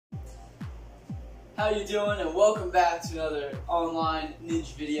How you doing? And welcome back to another online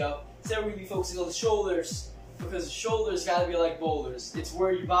ninja video. Today we're going to be focusing on the shoulders, because the shoulders got to be like boulders. It's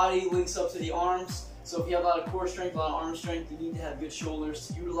where your body links up to the arms. So if you have a lot of core strength, a lot of arm strength, you need to have good shoulders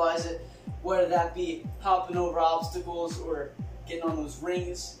to utilize it. Whether that be hopping over obstacles or getting on those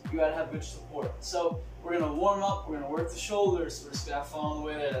rings, you got to have good support. So we're going to warm up, we're going to work the shoulders, we're just going to have fun on the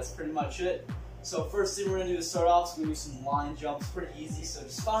way there. That's pretty much it. So first thing we're going to do to start off is we're going to do some line jumps, pretty easy. So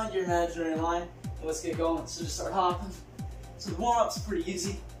just find your imaginary line and let's get going. So just start hopping. So the warm up's pretty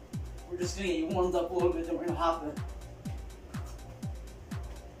easy. We're just going to get you warmed up a little bit, then we're going to hop in.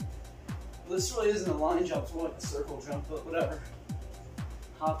 Well, this really isn't a line jump, it's more like a circle jump, but whatever.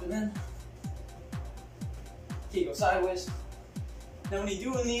 Hopping in. Okay, go sideways. Now when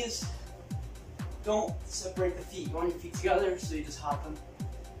you're doing these, don't separate the feet. You want your feet together, so you just hop in.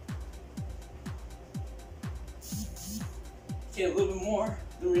 Okay, a little bit more.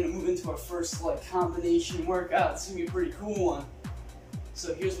 Then we're going to move into our first combination workout. It's going to be a pretty cool one.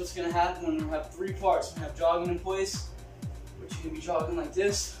 So here's what's going to happen when we have three parts. We're going to have jogging in place, which you're going to be jogging like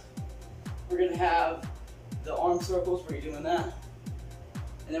this. We're going to have the arm circles where you're doing that.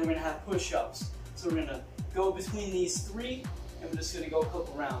 And then we're going to have push-ups. So we're going to go between these three, and we're just going to go a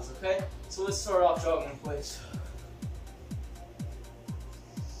couple rounds, okay? So let's start off jogging in place.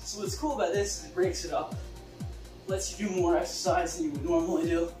 So what's cool about this is it breaks it up. Lets you do more exercise than you would normally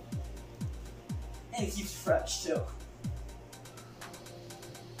do. And it keeps you fresh too.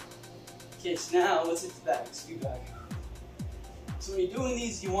 Okay, so now let's hit the back, scoot back. So when you're doing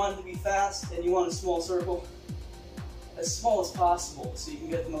these, you want it to be fast and you want a small circle. As small as possible so you can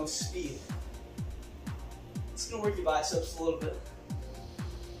get the most speed. It's gonna work your biceps a little bit.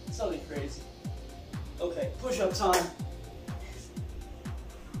 It's nothing crazy. Okay, push-up time.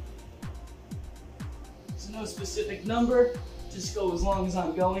 No specific number, just go as long as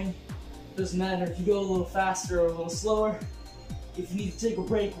I'm going. Doesn't matter if you go a little faster or a little slower. If you need to take a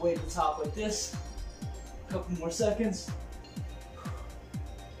break, wait at the top like this. A couple more seconds.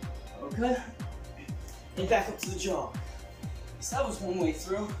 Okay. And back up to the jog. So that was one way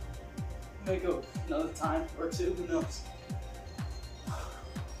through. I might go another time or two, who knows.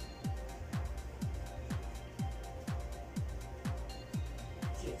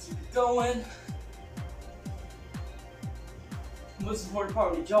 Okay, keep it going. The most important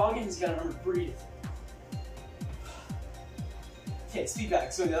part when you're jogging is you gotta remember to breathe. Okay, speed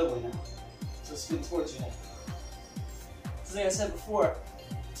back, so the other way now. So spin towards you now. So like I said before,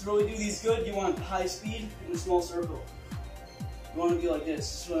 to really do these good, you want high speed in a small circle. You want to be like this,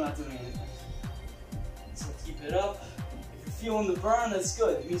 just really not doing anything. So keep it up. If you're feeling the burn, that's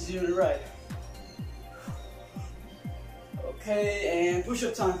good. It means you're doing it right. Okay, and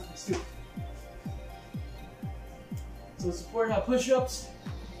push-up time. Let's do it. So it's important to have push-ups,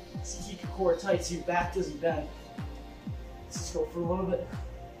 so you keep your core tight so your back doesn't bend. Let's just go for a little bit.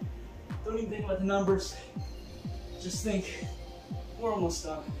 Don't even think about the numbers. Just think, we're almost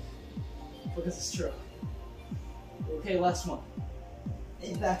done. Because it's true. Okay, last one.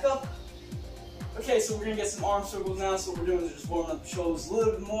 And back up. Okay, so we're gonna get some arm circles now. So what we're doing is just warming up the shoulders a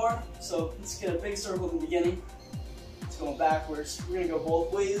little bit more. So let's get a big circle in the beginning. It's going backwards. We're gonna go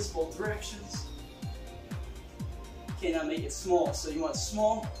both ways, both directions. Okay, now make it small. So you want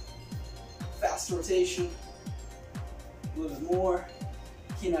small, fast rotation, a little bit more.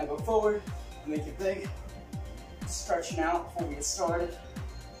 Okay, now go forward, make it big. Stretching out before we get started.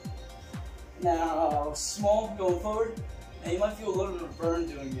 Now, small, going forward. Now you might feel a little bit of burn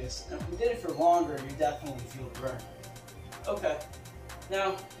doing this. And if we did it for longer, you definitely feel the burn. Okay,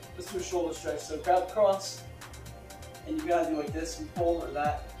 now let's do a shoulder stretch. So grab the cross, and you gotta do like this and pull or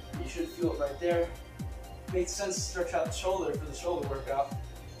that. You should feel it right there. Makes sense to stretch out the shoulder for the shoulder workout.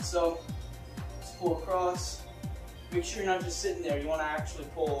 So, just pull across. Make sure you're not just sitting there, you want to actually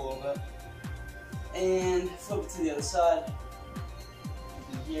pull a little bit. And flip it to the other side.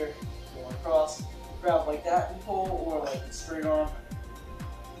 Here, go across. Grab like that and pull, or like a straight arm.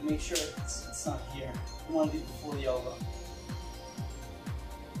 Make sure it's not here. You want to do it before the elbow.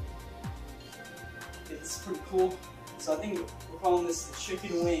 Okay, this is pretty cool. So I think we're calling this the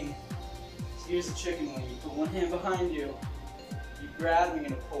chicken wing. Here's the chicken wing. You put one hand behind you, you grab, and you're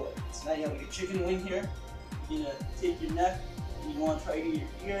gonna pull it. So now you have like a chicken wing here. You're gonna take your neck, and you want to try to get your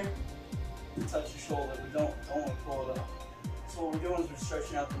ear and touch your shoulder, but don't pull it up. So what we're doing is we're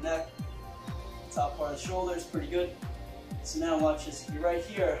stretching out the neck. The top part of the shoulder is pretty good. So now watch this. If you're right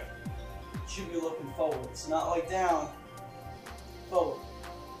here, you should be looking forward. It's not like down, forward.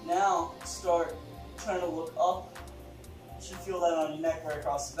 Now start trying to look up. You should feel that on your neck right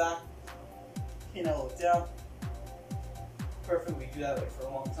across the back. Okay, now look down. Perfect, we do that for a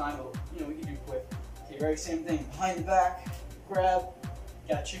long time, but we can do quick. Okay, right, same thing. Behind the back, grab,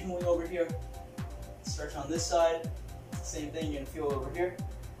 got a chicken wing over here. Stretch on this side. Same thing, you're gonna feel over here.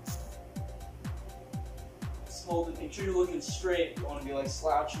 Just hold it, make sure you're looking straight. You wanna be like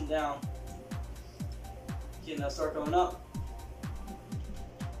slouching down. Okay, now start going up.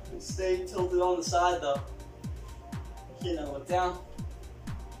 And stay tilted on the side though. Okay, now look down.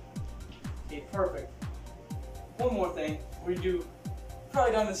 Okay, perfect. One more thing, we do,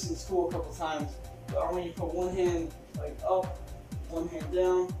 probably done this in school a couple times, but when you put one hand like up, one hand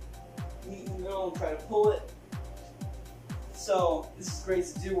down, meet in the middle and try to pull it. So this is great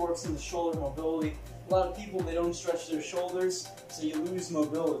to do, works in the shoulder mobility. A lot of people, they don't stretch their shoulders, so you lose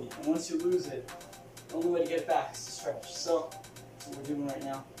mobility. And once you lose it, the only way to get it back is to stretch. So that's what we're doing right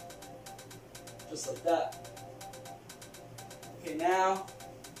now. Just like that. Okay, now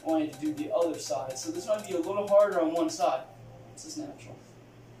I want you to do the other side. So this might be a little harder on one side. This is natural.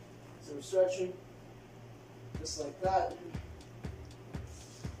 So we're stretching, just like that.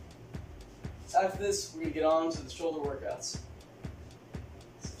 After this, we're gonna get on to the shoulder workouts.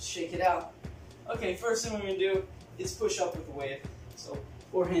 So shake it out. Okay, first thing we're gonna do is push up with the wave. So,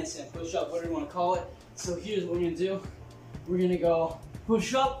 or handstand push up, whatever you wanna call it. So here's what we're gonna do. We're gonna go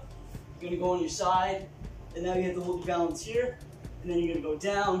push up, you're gonna go on your side, and now you have to hold your balance here, and then you're gonna go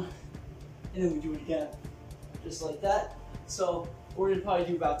down, and then we do it again. Just like that. So we're gonna probably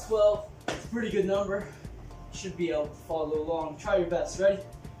do about 12. It's a pretty good number. Should be able to follow along. Try your best, ready?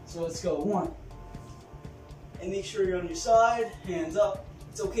 So let's go, 1. And make sure you're on your side, hands up.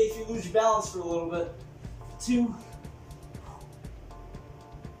 It's okay if you lose your balance for a little bit. 2.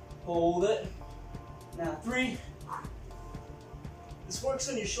 Hold it. Now 3. This works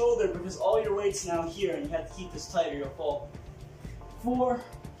on your shoulder because all your weight's now here and you have to keep this tight or you'll fall. 4.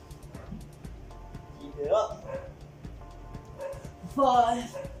 Keep it up.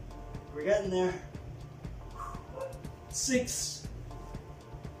 5. We're getting there. 6.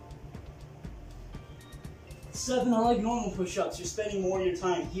 7, I like normal push-ups. You're spending more of your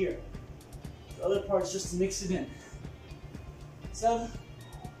time here. The other part's just to mix it in. 7.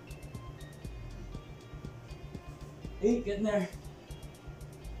 8, getting there.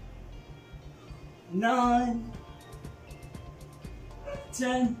 9.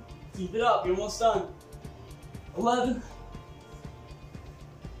 10, keep it up, you're almost done. 11.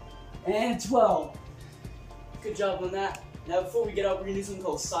 And 12. Good job on that. Now before we get up, we're gonna do something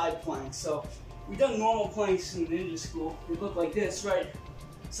called side planks. So we've done normal planks in ninja school. They look like this, right?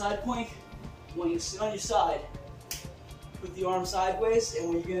 Side plank, when you sit on your side, put the arm sideways, and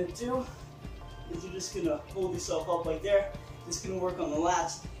what you're gonna do is you're just gonna hold yourself up like there. It's gonna work on the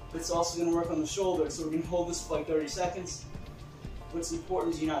lats, but it's also gonna work on the shoulder. So we're gonna hold this for like 30 seconds. What's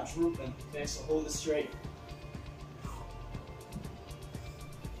important is you're not drooping, okay? So hold it straight.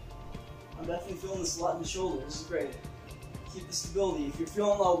 I'm definitely feeling this a lot in the shoulder. This is great. Keep the stability. If you're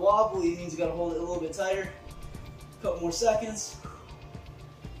feeling a little wobbly, it means you gotta hold it a little bit tighter. A couple more seconds.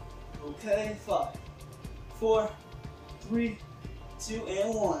 Okay, 5, 4, 3, 2,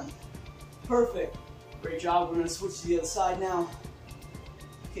 and 1. Perfect. Great job. We're gonna switch to the other side now.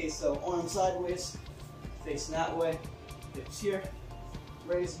 Okay, so arms sideways, facing that way, hips here,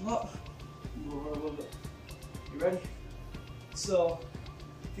 raise them up, move over a little bit. You ready? So,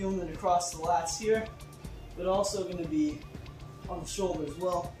 feeling it across the lats here, but also gonna be on the shoulder as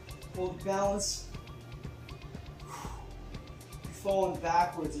well. Hold your balance. If you're falling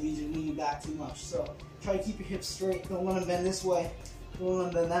backwards, it means you're leaning back too much. So, try to keep your hips straight. Don't let them bend this way. Don't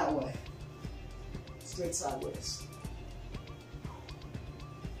let them bend that way. Straight sideways.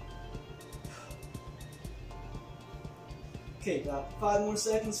 Okay, about 5 more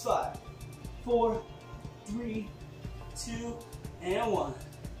seconds. 5, 4, 3, 2, and 1.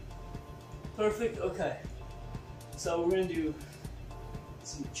 Perfect, okay. So we're gonna do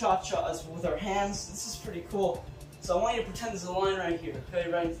some cha-chas with our hands. This is pretty cool. So I want you to pretend there's a line right here, okay,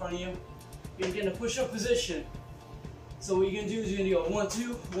 right in front of you. You're gonna get in a push-up position. So what you're gonna do is you're gonna go 1,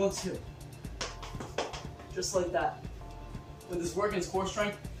 2, 1, 2. Just like that. With this working is core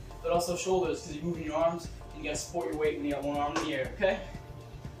strength, but also shoulders, because you're moving your arms, and you gotta support your weight when you got one arm in the air, okay?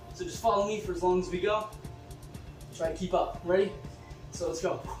 So just follow me for as long as we go. Try to keep up. Ready? So let's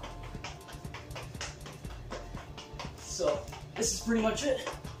go. So this is pretty much it.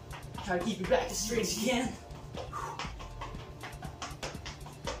 Try to keep your back as straight as you can.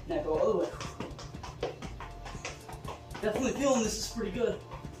 Now go all the way. Definitely feeling this is pretty good.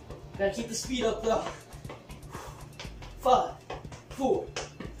 Gotta keep the speed up though. 5, 4,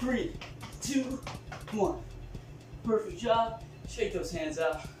 3, 2, 1. Perfect job. Shake those hands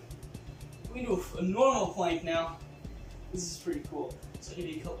out. We can do a normal plank now. This is pretty cool. So I'll give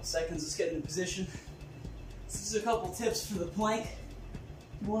you a couple seconds. Let's get into position. This is a couple tips for the plank.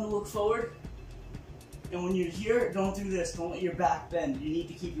 You want to look forward, and when you're here, don't do this. Don't let your back bend. You need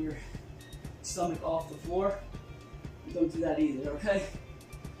to keep your stomach off the floor. Don't do that either, okay?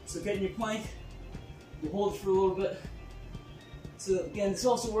 So get in your plank. You hold it for a little bit. So again, this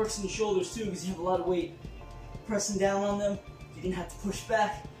also works in the shoulders too, because you have a lot of weight pressing down on them. You're gonna have to push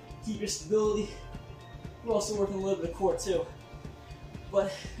back, keep your stability. We're also working a little bit of core too. But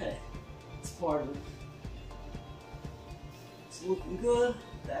hey, it's part of it. It's looking good.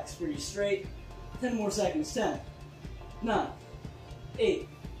 Back's pretty straight. 10 more seconds. 10, 9, 8,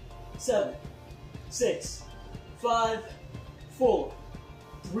 7, 6, 5, 4,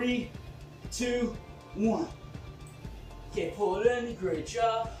 3, 2, 1. Okay, pull it in. Great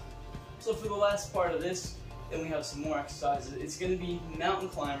job. So for the last part of this, then we have some more exercises. It's going to be mountain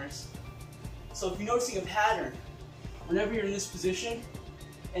climbers. So if you're noticing a pattern, whenever you're in this position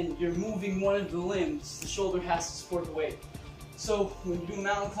and you're moving one of the limbs, the shoulder has to support the weight. So when you do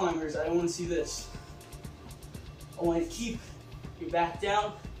mountain climbers, I want to see this. I want you to keep your back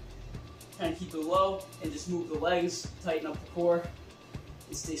down, trying to keep it low, and just move the legs, tighten up the core,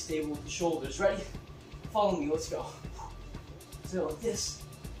 and stay stable with the shoulders. Ready? Follow me, let's go. So like this,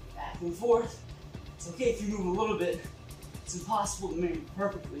 back and forth. It's okay if you move a little bit. It's impossible to make it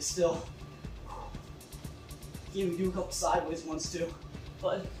perfectly still. You can even do a couple sideways ones too,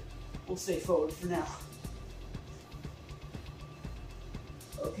 but we'll stay forward for now.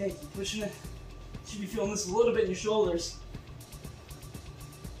 Okay, keep pushing it. Should be feeling this a little bit in your shoulders.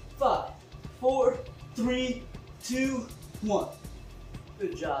 5, 4, 3, 2, 1.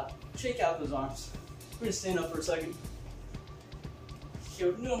 Good job. Shake out those arms. We're gonna stand up for a second. Okay,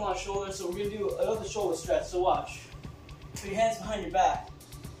 we're doing a lot of shoulders, so we're gonna do another shoulder stretch. So watch. Put your hands behind your back,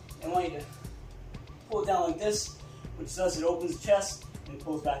 and I want you to pull it down like this, which does it opens the chest and it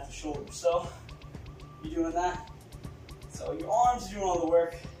pulls back the shoulders. So you're doing that. So your arms are doing all the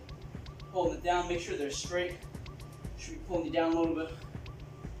work. Holding it down, make sure they're straight. Should be pulling you down a little bit.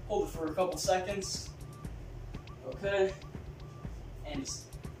 Hold it for a couple seconds. Okay. And just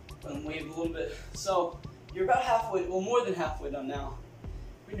let them wave a little bit. So you're about halfway, well more than halfway done now.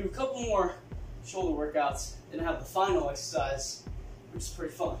 We're gonna do a couple more shoulder workouts and have the final exercise, which is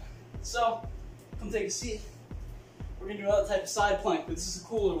pretty fun. So come take a seat. We're gonna do another type of side plank, but this is a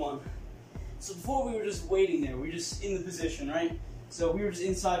cooler one. So before we were just waiting there, we were just in the position, right? So we were just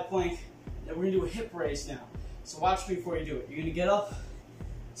inside plank, and we're gonna do a hip raise now. So watch me before you do it. You're gonna get up,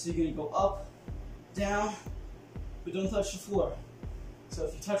 so you're gonna go up, down, but don't touch the floor. So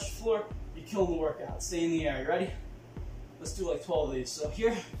if you touch the floor, you're killing the workout. Stay in the air, you ready? Let's do like 12 of these. So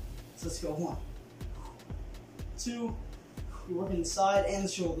here, so let's go 1, 2, you're working the side and the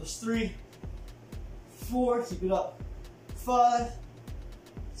shoulders. 3, 4, keep it up. 5,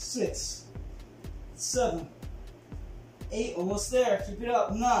 6, 7, 8, almost there, keep it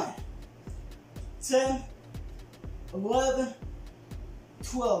up. 9, 10, 11,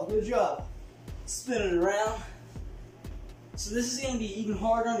 12, good job. Spin it around. So this is going to be even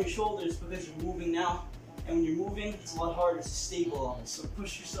harder on your shoulders because you're moving now. And when you're moving, it's a lot harder to stabilize. So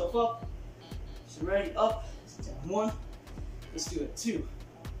push yourself up. So ready, up, down. 1, let's do it. 2,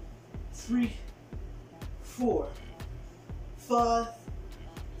 3, 4, 5,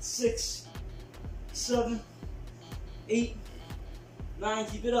 6, 7, 8, 9,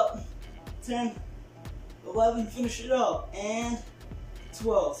 keep it up. 10, 11, finish it up. And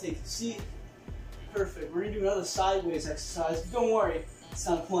 12, take a seat. Perfect. We're gonna do another sideways exercise. But don't worry, it's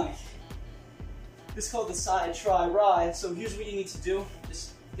not a plank. This is called the side try ride. So here's what you need to do.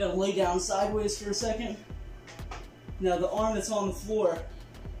 Just you gotta lay down sideways for a second. Now the arm that's on the floor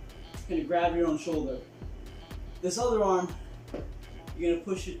is gonna grab your own shoulder. This other arm, you're gonna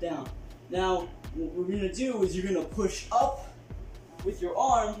push it down. Now what we're gonna do is you're gonna push up with your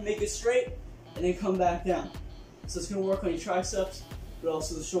arm, make it straight, and then come back down. So it's gonna work on your triceps, but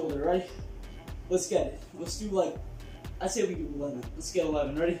also the shoulder, right? Let's get it. Let's do like, I say we do 11. Let's get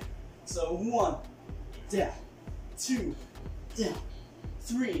 11, ready? So 1, down, 2, down,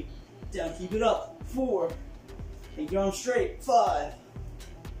 3, down, keep it up, 4, make your arm straight, 5,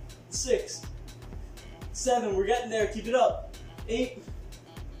 6, 7, we're getting there, keep it up, 8,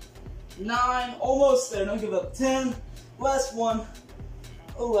 9, almost there, don't give up, 10, last one,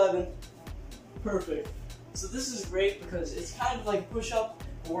 11, perfect. So this is great because it's kind of like a push-up,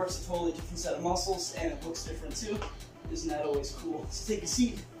 it works a totally different set of muscles and it looks different too. Isn't that always cool? So take a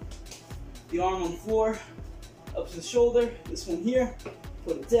seat, the arm on the floor, up to the shoulder, this one here,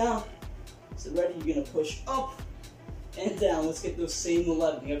 put it down. So ready, you're gonna push up and down. Let's get those same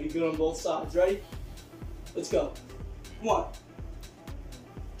 11. You gotta be good on both sides, ready? Let's go. 1,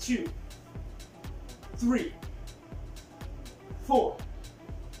 2, 3, 4,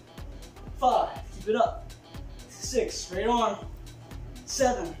 5, keep it up. 6, straight arm.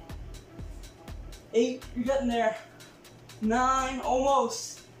 7, 8, you're getting there. 9,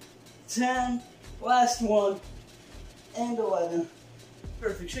 almost. 10, last one. And 11.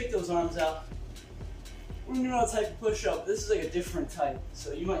 Perfect, shake those arms out. We're gonna do another type of push-up. This is like a different type,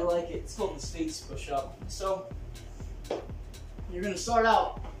 so you might like it. It's called the Sphinx push-up. So, you're gonna start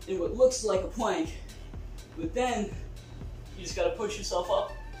out in what looks like a plank, but then you just gotta push yourself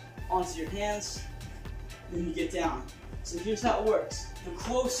up onto your hands, then you get down. So here's how it works. The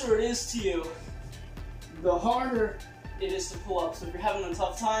closer it is to you, the harder it is to pull up. So if you're having a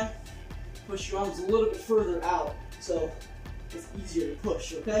tough time, push your arms a little bit further out, so it's easier to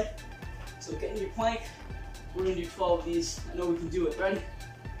push, okay? So get in your plank. We're gonna do 12 of these. I know we can do it. Ready?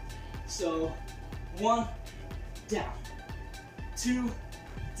 So 1, down. 2,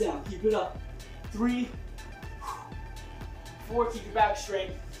 down. Keep it up. 3, 4, keep your back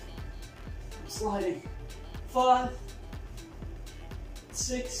straight. I'm sliding. 5,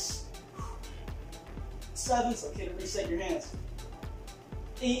 6, 7, it's okay to reset your hands.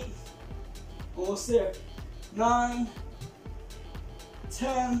 8, almost there. 9,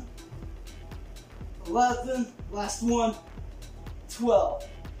 10, 11, last one, 12.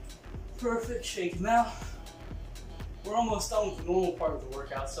 Perfect, shake them out. We're almost done with the normal part of the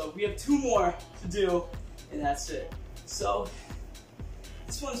workout, so we have 2 more to do, and that's it. So,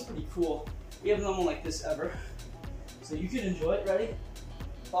 this one's pretty cool. We haven't done one like this ever, so you can enjoy it. Ready?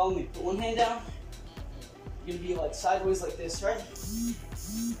 Follow me. Put one hand down. You're gonna be like sideways like this, right?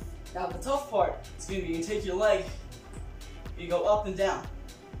 Now the tough part is gonna be you take your leg, you go up and down.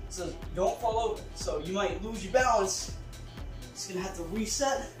 So you don't fall over. So you might lose your balance. Just gonna have to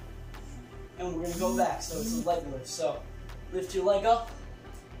reset, and we're gonna go back. So it's a leg lift. So lift your leg up,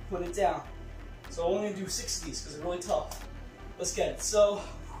 put it down. So I'm only gonna do 6 of these because they're really tough. Let's get it. So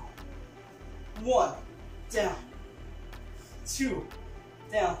 1, down. 2,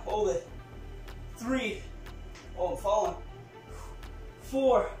 down. Hold it. 3, oh, I'm falling.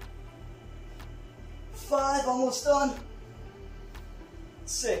 4, 5, almost done.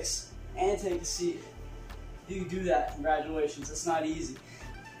 6, and take a seat. You can do that. Congratulations. That's not easy.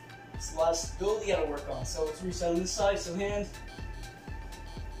 It's a lot of stability you gotta work on. So let's reset on this side. So hand,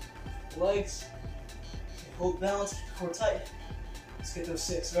 legs, hold balance, keep the core tight. Let's get those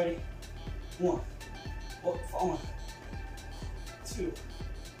 6. Ready? 1, oh, falling. 2,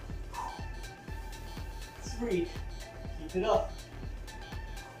 3, keep it up.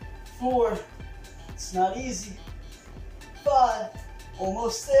 4, it's not easy. 5,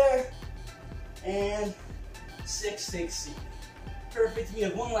 almost there. And 6, take a seat. Perfect, we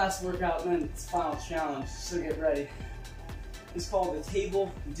have one last workout and then it's final challenge, so get ready. It's called the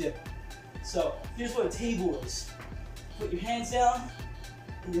table dip. So here's what a table is. Put your hands down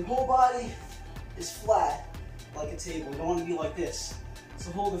and your whole body is flat like a table. You don't want to be like this.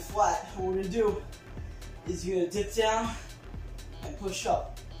 So hold it flat. What we're gonna do is you're gonna dip down and push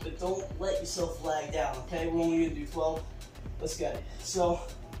up, but don't let yourself lag down, okay? We're only gonna do 12. Let's get it. So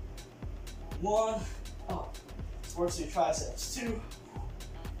 1, up. Works your triceps. 2,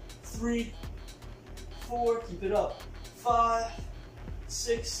 3, 4, keep it up. 5,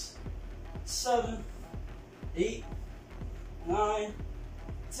 6, 7, 8, 9,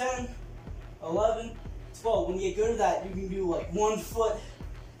 10, 11, 12. When you get good at that, you can do like 1 foot,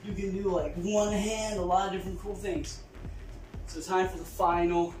 you can do like 1 hand, a lot of different cool things. So time for the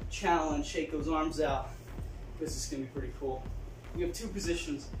final challenge. Shake those arms out. This is gonna be pretty cool. We have 2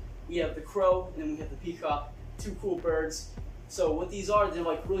 positions. We have the crow and then we have the peacock. 2 cool birds. So what these are, they're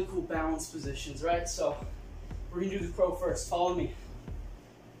like really cool balance positions, right? So we're gonna do the crow first. Follow me.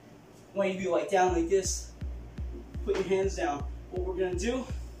 I want you to be like down like this. Put your hands down. What we're gonna do,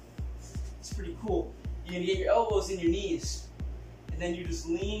 it's pretty cool. You're gonna get your elbows in your knees, and then you just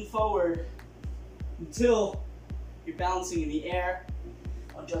lean forward until you're bouncing in the air.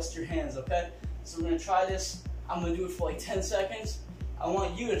 Adjust your hands, okay? So we're gonna try this. I'm gonna do it for like 10 seconds. I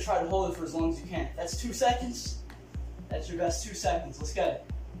want you to try to hold it for as long as you can. That's 2 seconds. That's your best 2 seconds. Let's get it.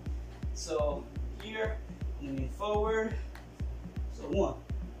 So here, leaning forward. So 1,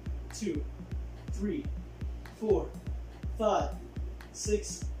 2, 3, 4, 5,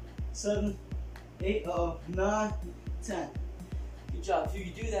 6, 7, 8, 9, 10. Good job. If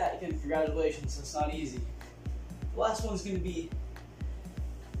you can do that, again, congratulations. It's not easy. The last one's going to be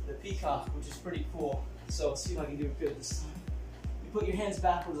the peacock, which is pretty cool. So let's see if I can do it good this time. You put your hands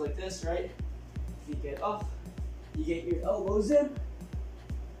backwards like this, right? You get up, you get your elbows in,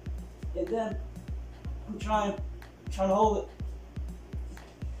 and then I'm trying to hold it.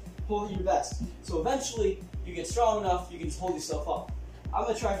 pull your best. So eventually, you get strong enough, you can just hold yourself up. I'm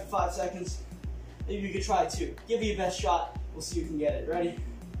gonna try for 5 seconds. Maybe you could try 2. Give it your best shot. We'll see who can get it. Ready?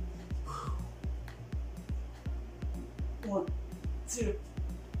 1, 2,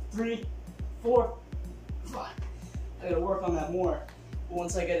 3, 4, 5. I gotta work on that more. But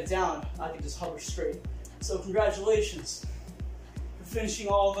once I get it down, I can just hover straight. So congratulations for finishing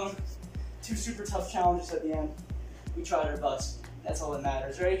all of them. 2 super tough challenges at the end. We tried our best. That's all that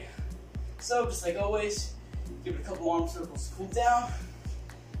matters, right? So just like always, give it a couple arm circles to cool down.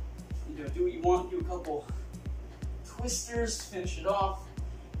 You know, do what you want. Do a couple twisters to finish it off.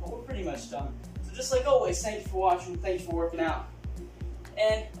 But we're pretty much done. So just like always, thank you for watching. Thank you for working out.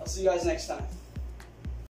 And I'll see you guys next time.